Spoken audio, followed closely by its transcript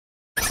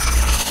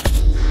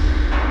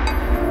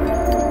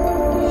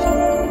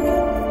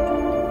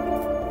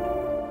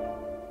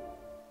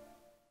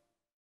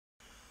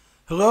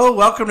Hello,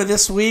 welcome to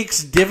this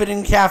week's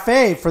Dividend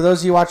Cafe. For those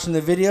of you watching the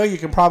video, you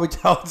can probably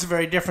tell it's a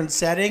very different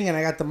setting, and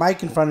I got the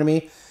mic in front of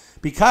me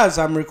because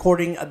I'm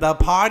recording the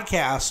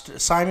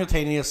podcast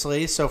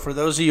simultaneously. So for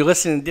those of you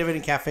listening to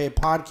Dividend Cafe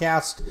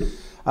podcast,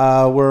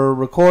 we're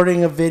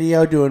recording a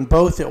video, doing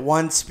both at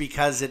once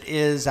because it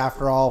is,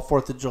 after all,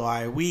 4th of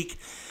July week.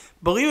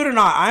 Believe it or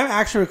not, I'm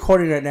actually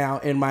recording right now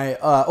in my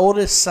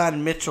oldest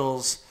son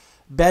Mitchell's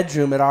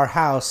bedroom at our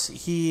house.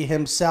 He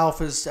himself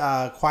is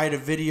quite a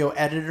video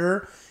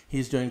editor.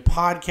 He's doing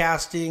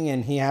podcasting,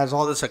 and he has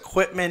all this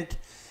equipment.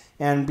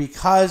 And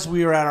because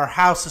we were at our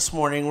house this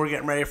morning, we're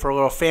getting ready for a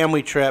little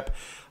family trip.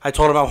 I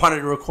told him I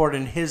wanted to record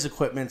in his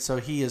equipment, so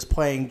he is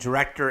playing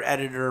director,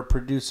 editor,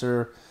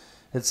 producer,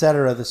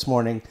 etc. this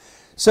morning.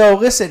 So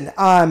listen,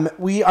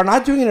 we are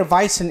not doing an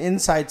Advice and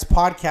Insights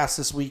podcast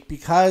this week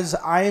because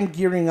I am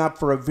gearing up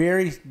for a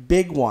very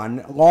big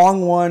one,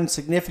 long one,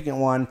 significant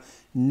one.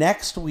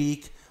 Next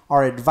week,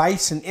 our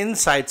Advice and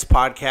Insights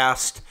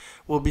podcast.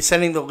 We'll be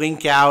sending the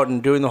link out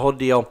and doing the whole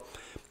deal.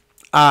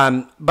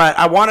 But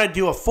I want to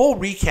do a full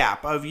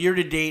recap of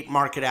year-to-date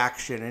market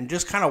action and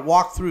just kind of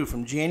walk through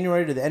from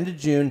January to the end of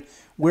June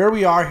where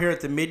we are here at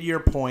the mid-year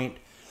point,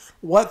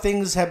 what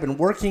things have been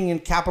working in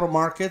capital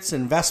markets,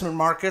 investment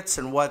markets,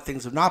 and what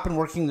things have not been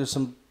working. There's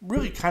some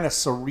really kind of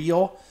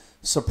surreal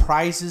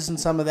surprises in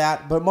some of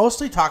that, but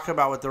mostly talk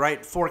about what the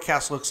right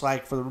forecast looks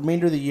like for the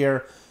remainder of the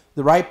year,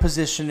 the right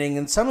positioning,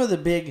 and some of the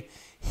big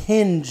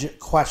hinge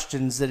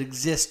questions that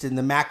exist in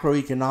the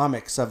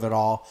macroeconomics of it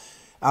all.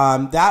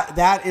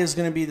 That is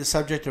going to be the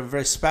subject of a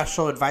very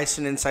special Advice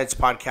and Insights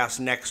podcast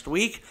next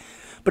week.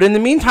 But in the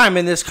meantime,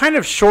 in this kind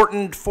of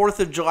shortened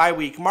 4th of July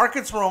week,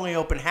 markets were only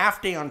open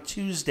half day on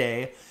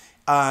Tuesday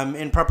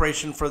in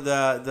preparation for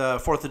the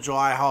 4th of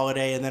July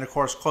holiday, and then, of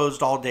course,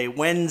 closed all day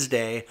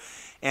Wednesday.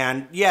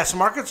 And yes,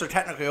 markets are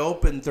technically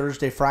open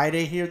Thursday,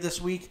 Friday here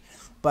this week,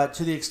 but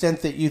to the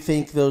extent that you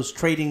think those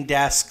trading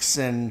desks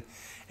and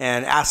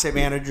asset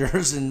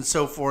managers and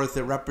so forth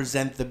that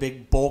represent the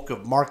big bulk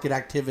of market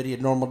activity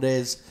at normal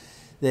days,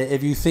 that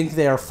if you think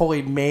they are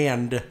fully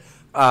manned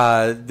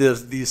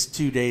these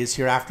 2 days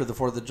here after the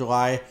 4th of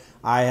July,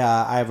 I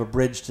have a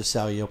bridge to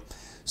sell you.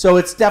 So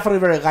it's definitely a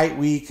very light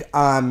week.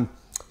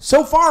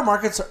 So far,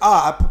 markets are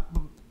up,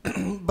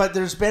 but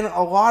there's been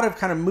a lot of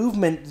kind of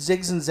movement,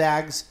 zigs and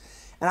zags.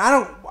 And I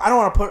don't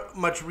want to put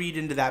much read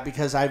into that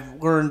because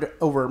I've learned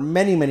over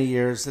many, many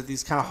years that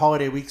these kind of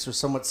holiday weeks are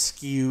somewhat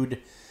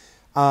skewed.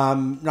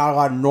 Not a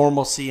lot of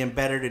normalcy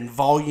embedded in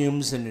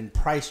volumes and in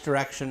price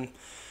direction.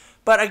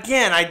 But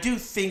again, I do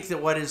think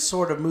that what is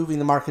sort of moving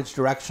the markets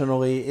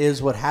directionally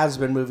is what has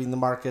been moving the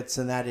markets,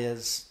 and that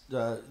is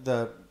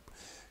the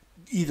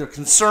either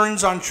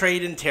concerns on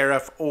trade and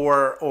tariff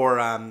or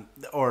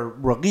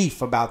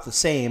relief about the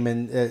same,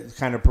 and it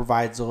kind of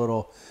provides a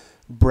little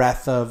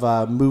breath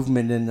of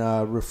movement in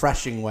a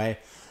refreshing way.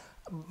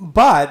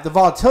 But the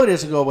volatility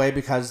doesn't go away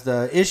because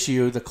the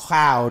issue, the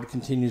cloud,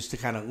 continues to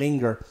kind of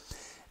linger.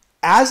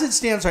 As it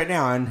stands right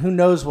now, and who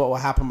knows what will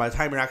happen by the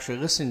time you're actually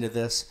listening to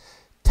this,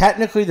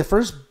 technically the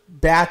first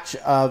batch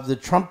of the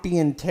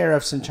Trumpian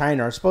tariffs in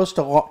China are supposed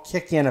to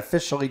kick in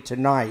officially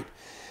tonight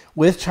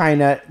with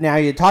China. Now,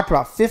 you talked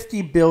about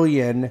 $50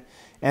 billion,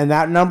 and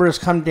that number has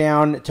come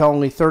down to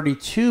only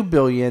 $32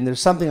 billion.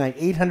 There's something like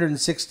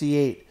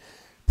 868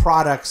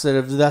 products that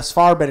have thus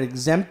far been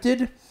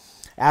exempted,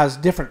 as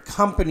different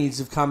companies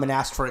have come and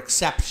asked for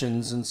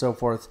exceptions and so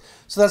forth.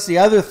 So that's the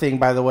other thing,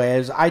 by the way,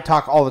 is I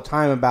talk all the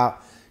time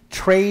about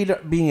trade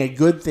being a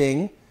good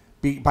thing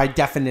by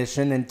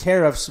definition, and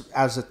tariffs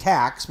as a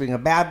tax being a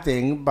bad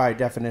thing by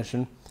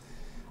definition.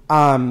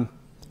 But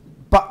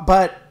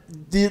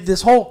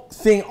this whole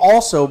thing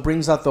also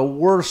brings out the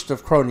worst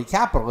of crony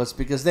capitalists,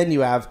 because then you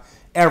have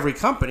every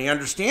company,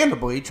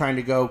 understandably, trying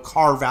to go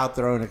carve out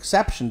their own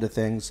exception to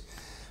things.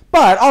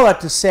 But all that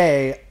to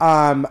say,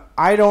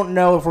 I don't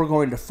know if we're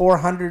going to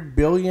 400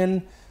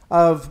 billion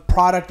of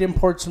product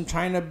imports from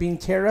China being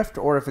tariffed,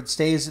 or if it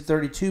stays at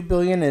 32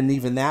 billion and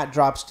even that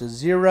drops to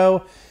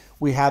zero.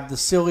 We have the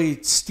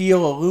silly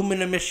steel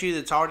aluminum issue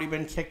that's already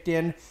been kicked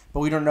in,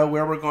 but we don't know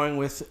where we're going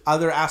with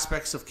other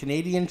aspects of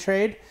Canadian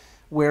trade,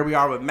 where we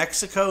are with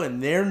Mexico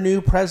and their new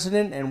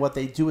president and what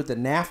they do with the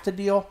NAFTA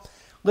deal.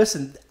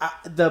 Listen,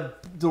 the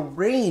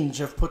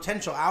range of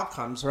potential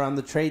outcomes around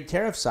the trade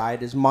tariff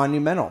side is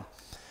monumental.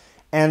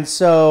 And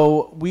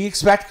so we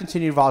expect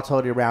continued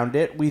volatility around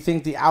it. We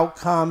think the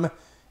outcome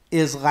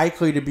is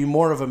likely to be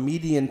more of a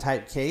median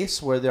type case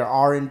where there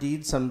are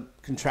indeed some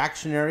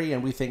contractionary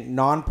and we think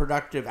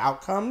non-productive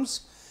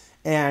outcomes,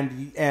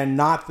 and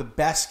not the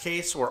best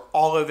case where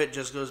all of it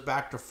just goes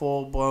back to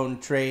full-blown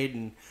trade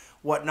and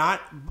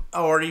whatnot,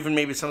 or even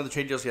maybe some of the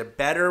trade deals get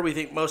better. We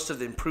think most of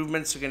the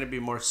improvements are going to be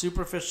more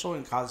superficial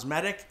and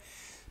cosmetic,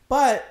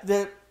 but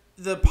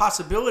the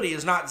possibility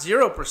is not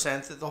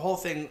 0% that the whole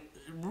thing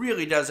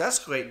really does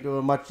escalate into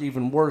a much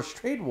even worse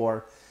trade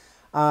war.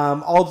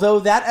 Although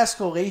that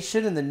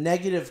escalation and the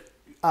negative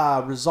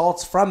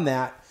results from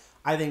that,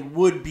 I think,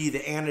 would be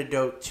the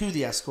antidote to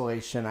the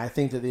escalation. I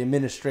think that the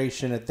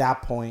administration at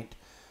that point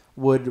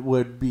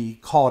would be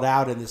called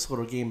out in this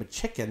little game of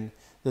chicken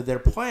that they're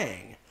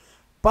playing.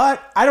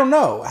 But I don't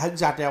know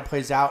exactly how it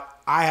plays out.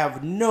 I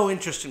have no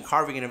interest in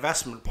carving an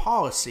investment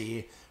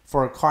policy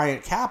for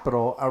client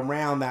capital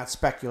around that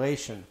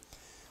speculation.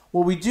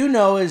 What we do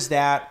know is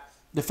that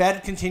the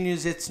Fed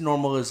continues its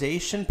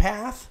normalization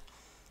path,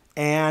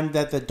 and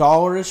that the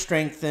dollar is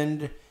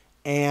strengthened,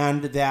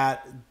 and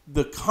that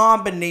the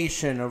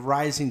combination of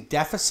rising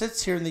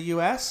deficits here in the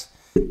U.S.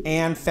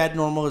 and Fed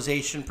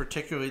normalization,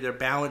 particularly their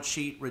balance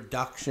sheet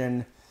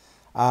reduction,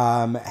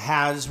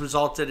 has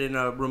resulted in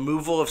a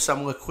removal of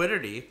some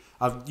liquidity,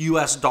 of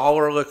U.S.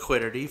 dollar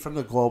liquidity from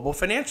the global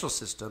financial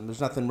system. There's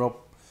nothing real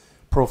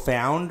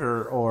profound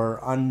or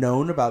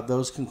unknown about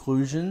those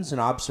conclusions and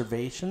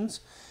observations.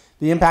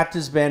 The impact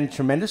has been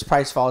tremendous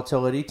price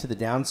volatility to the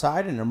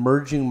downside in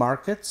emerging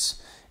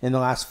markets in the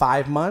last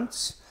 5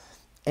 months.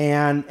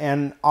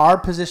 And our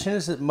position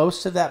is that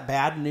most of that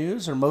bad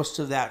news or most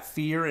of that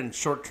fear and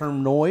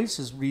short-term noise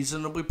is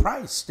reasonably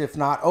priced, if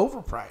not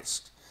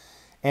overpriced.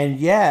 And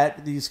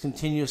yet, these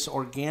continuous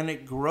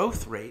organic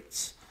growth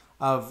rates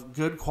of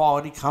good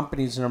quality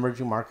companies in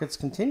emerging markets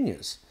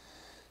continues.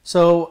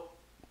 So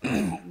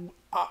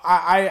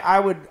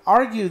I would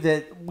argue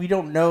that we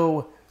don't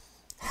know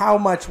how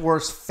much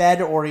worse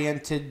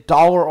Fed-oriented,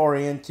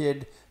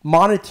 dollar-oriented,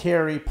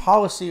 monetary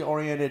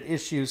policy-oriented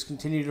issues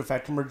continue to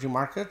affect emerging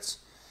markets,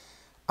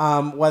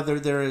 whether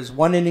there is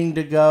 1 inning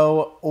to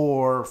go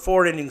or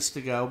 4 innings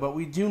to go. But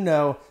we do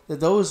know that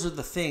those are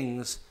the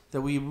things that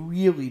we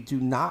really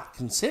do not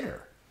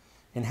consider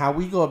in how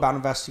we go about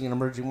investing in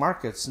emerging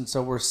markets. And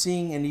so we're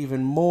seeing an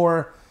even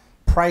more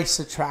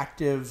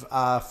price-attractive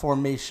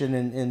formation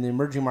in the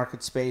emerging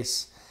market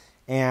space,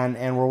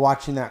 and we're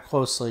watching that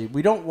closely.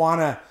 We don't want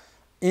to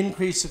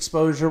increase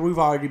exposure. We've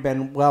already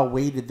been well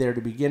weighted there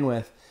to begin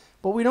with,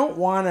 but we don't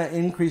want to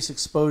increase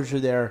exposure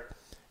there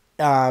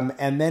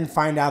and then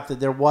find out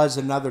that there was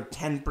another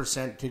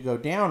 10% to go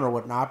down or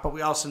whatnot. But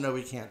we also know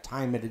we can't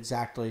time it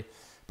exactly.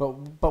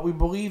 But we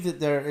believe that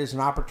there is an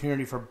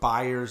opportunity for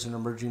buyers in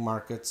emerging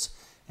markets,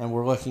 and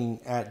we're looking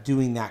at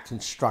doing that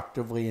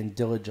constructively and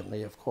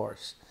diligently, of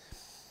course.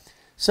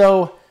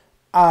 So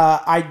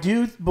I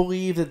do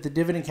believe that the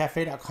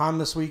dividendcafe.com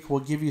this week will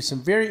give you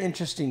some very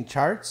interesting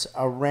charts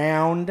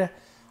around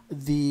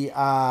the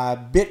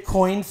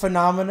Bitcoin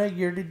phenomena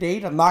year to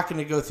date. I'm not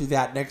going to go through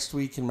that next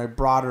week in my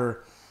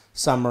broader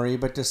summary,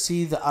 but to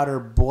see the utter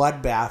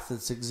bloodbath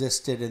that's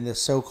existed in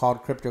this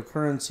so-called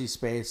cryptocurrency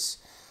space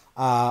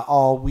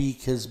all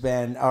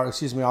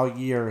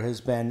year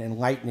has been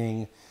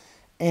enlightening,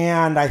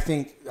 and I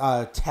think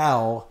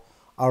tell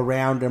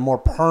around a more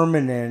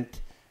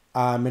permanent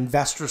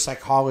investor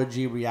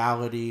psychology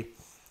reality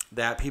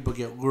that people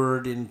get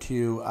lured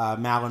into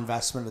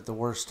malinvestment at the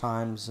worst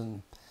times,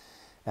 and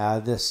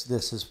this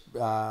is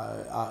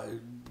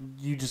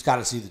you just got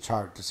to see the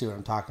chart to see what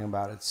I'm talking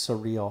about. It's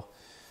surreal.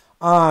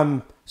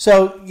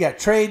 So yeah,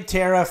 trade,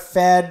 tariff,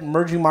 Fed,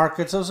 emerging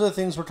markets, those are the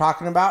things we're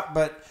talking about,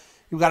 but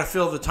you've got to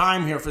fill the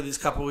time here for these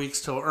couple of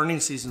weeks till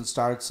earnings season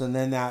starts, and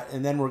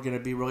then we're going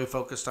to be really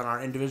focused on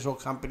our individual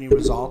company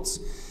results.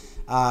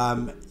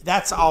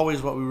 That's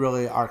always what we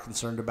really are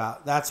concerned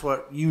about. That's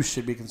what you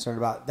should be concerned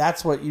about.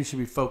 That's what you should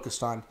be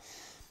focused on.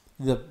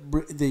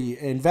 The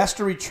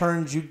investor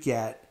returns you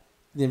get,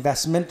 the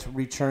investment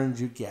returns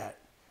you get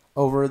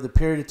over the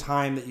period of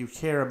time that you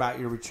care about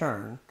your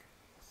return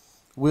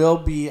will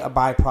be a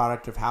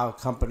byproduct of how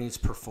companies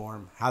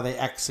perform, how they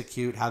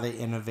execute, how they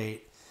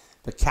innovate,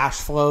 the cash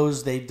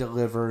flows they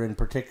deliver, and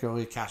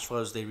particularly cash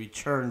flows they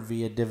return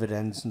via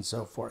dividends and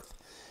so forth.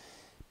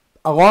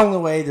 Along the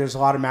way, there's a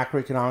lot of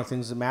macroeconomic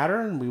things that matter,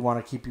 and we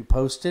want to keep you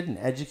posted and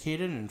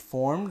educated and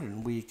informed,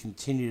 and we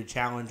continue to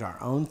challenge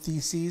our own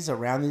theses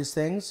around these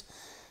things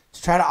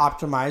to try to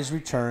optimize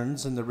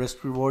returns and the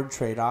risk-reward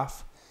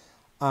trade-off.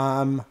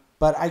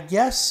 But I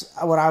guess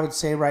what I would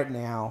say right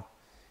now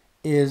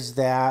is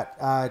that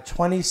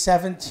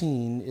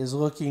 2017 is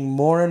looking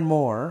more and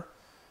more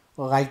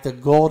like the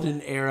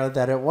golden era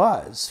that it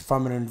was.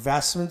 From an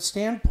investment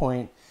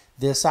standpoint,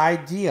 this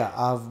idea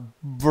of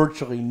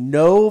virtually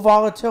no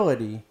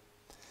volatility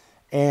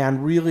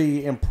and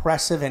really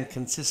impressive and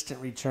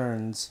consistent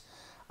returns.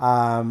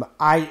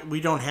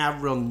 We don't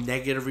have real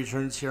negative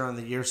returns here on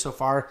the year so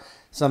far.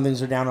 Some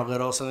things are down a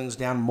little, some things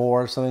down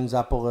more, some things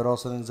up a little,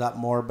 some things up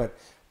more, but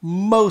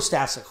most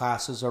asset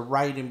classes are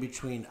right in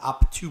between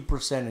up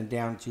 2% and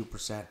down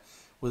 2%,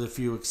 with a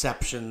few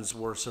exceptions,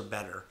 worse or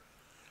better.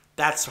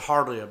 That's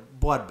hardly a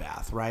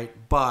bloodbath, right?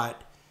 But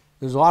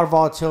there's a lot of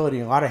volatility,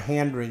 a lot of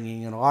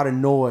hand-wringing, and a lot of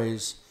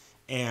noise,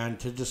 and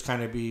to just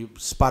kind of be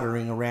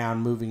sputtering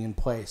around, moving in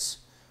place.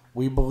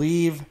 We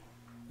believe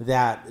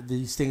that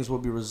these things will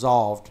be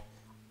resolved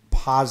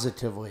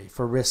positively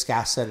for risk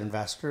asset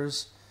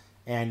investors,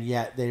 and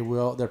yet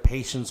their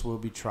patience will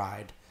be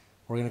tried.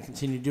 We're going to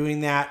continue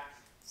doing that.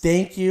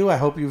 Thank you. I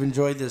hope you've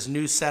enjoyed this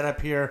new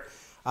setup here.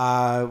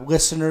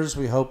 Listeners,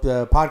 we hope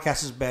the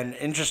podcast has been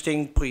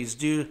interesting. Please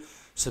do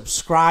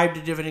subscribe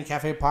to Dividend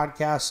Cafe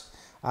Podcast.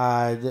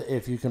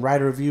 If you can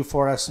write a review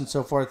for us and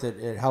so forth,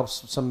 it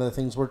helps some of the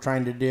things we're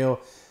trying to do.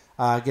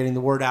 getting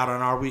the word out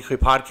on our weekly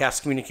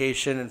podcast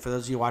communication. And for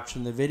those of you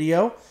watching the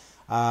video,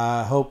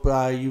 hope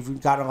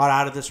you've gotten a lot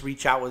out of this.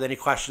 Reach out with any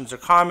questions or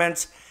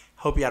comments.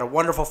 Hope you had a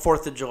wonderful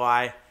 4th of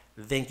July.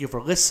 Thank you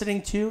for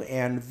listening to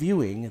and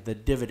viewing the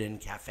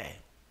Dividend Cafe.